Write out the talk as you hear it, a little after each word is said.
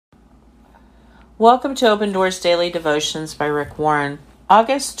Welcome to Open Doors Daily Devotions by Rick Warren.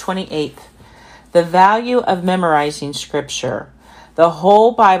 August 28th. The value of memorizing Scripture. The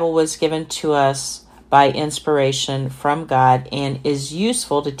whole Bible was given to us by inspiration from God and is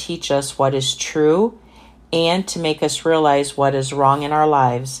useful to teach us what is true and to make us realize what is wrong in our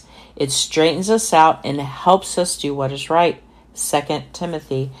lives. It straightens us out and helps us do what is right. 2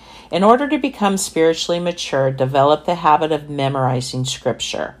 Timothy. In order to become spiritually mature, develop the habit of memorizing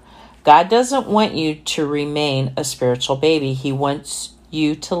Scripture. God doesn't want you to remain a spiritual baby. He wants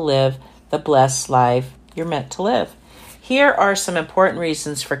you to live the blessed life you're meant to live. Here are some important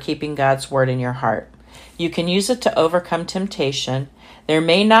reasons for keeping God's Word in your heart. You can use it to overcome temptation. There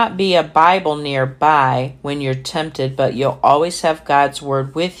may not be a Bible nearby when you're tempted, but you'll always have God's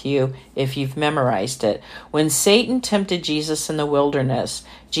Word with you if you've memorized it. When Satan tempted Jesus in the wilderness,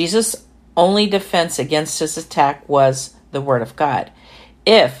 Jesus' only defense against his attack was the Word of God.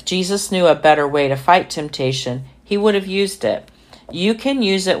 If Jesus knew a better way to fight temptation, he would have used it. You can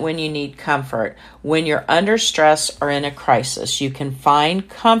use it when you need comfort. When you're under stress or in a crisis, you can find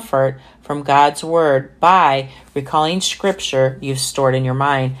comfort from God's Word by recalling Scripture you've stored in your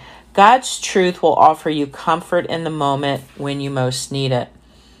mind. God's truth will offer you comfort in the moment when you most need it.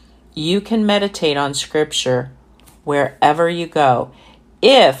 You can meditate on Scripture wherever you go.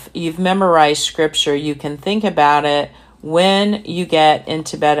 If you've memorized Scripture, you can think about it when you get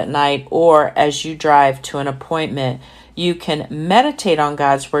into bed at night or as you drive to an appointment. You can meditate on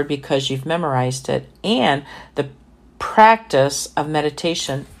God's Word because you've memorized it, and the practice of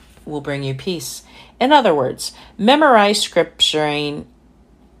meditation will bring you peace. In other words, memorizing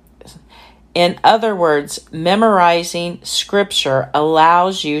Scripture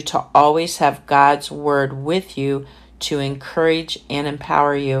allows you to always have God's Word with you to encourage and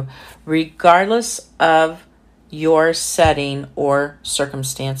empower you, regardless of your setting or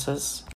circumstances.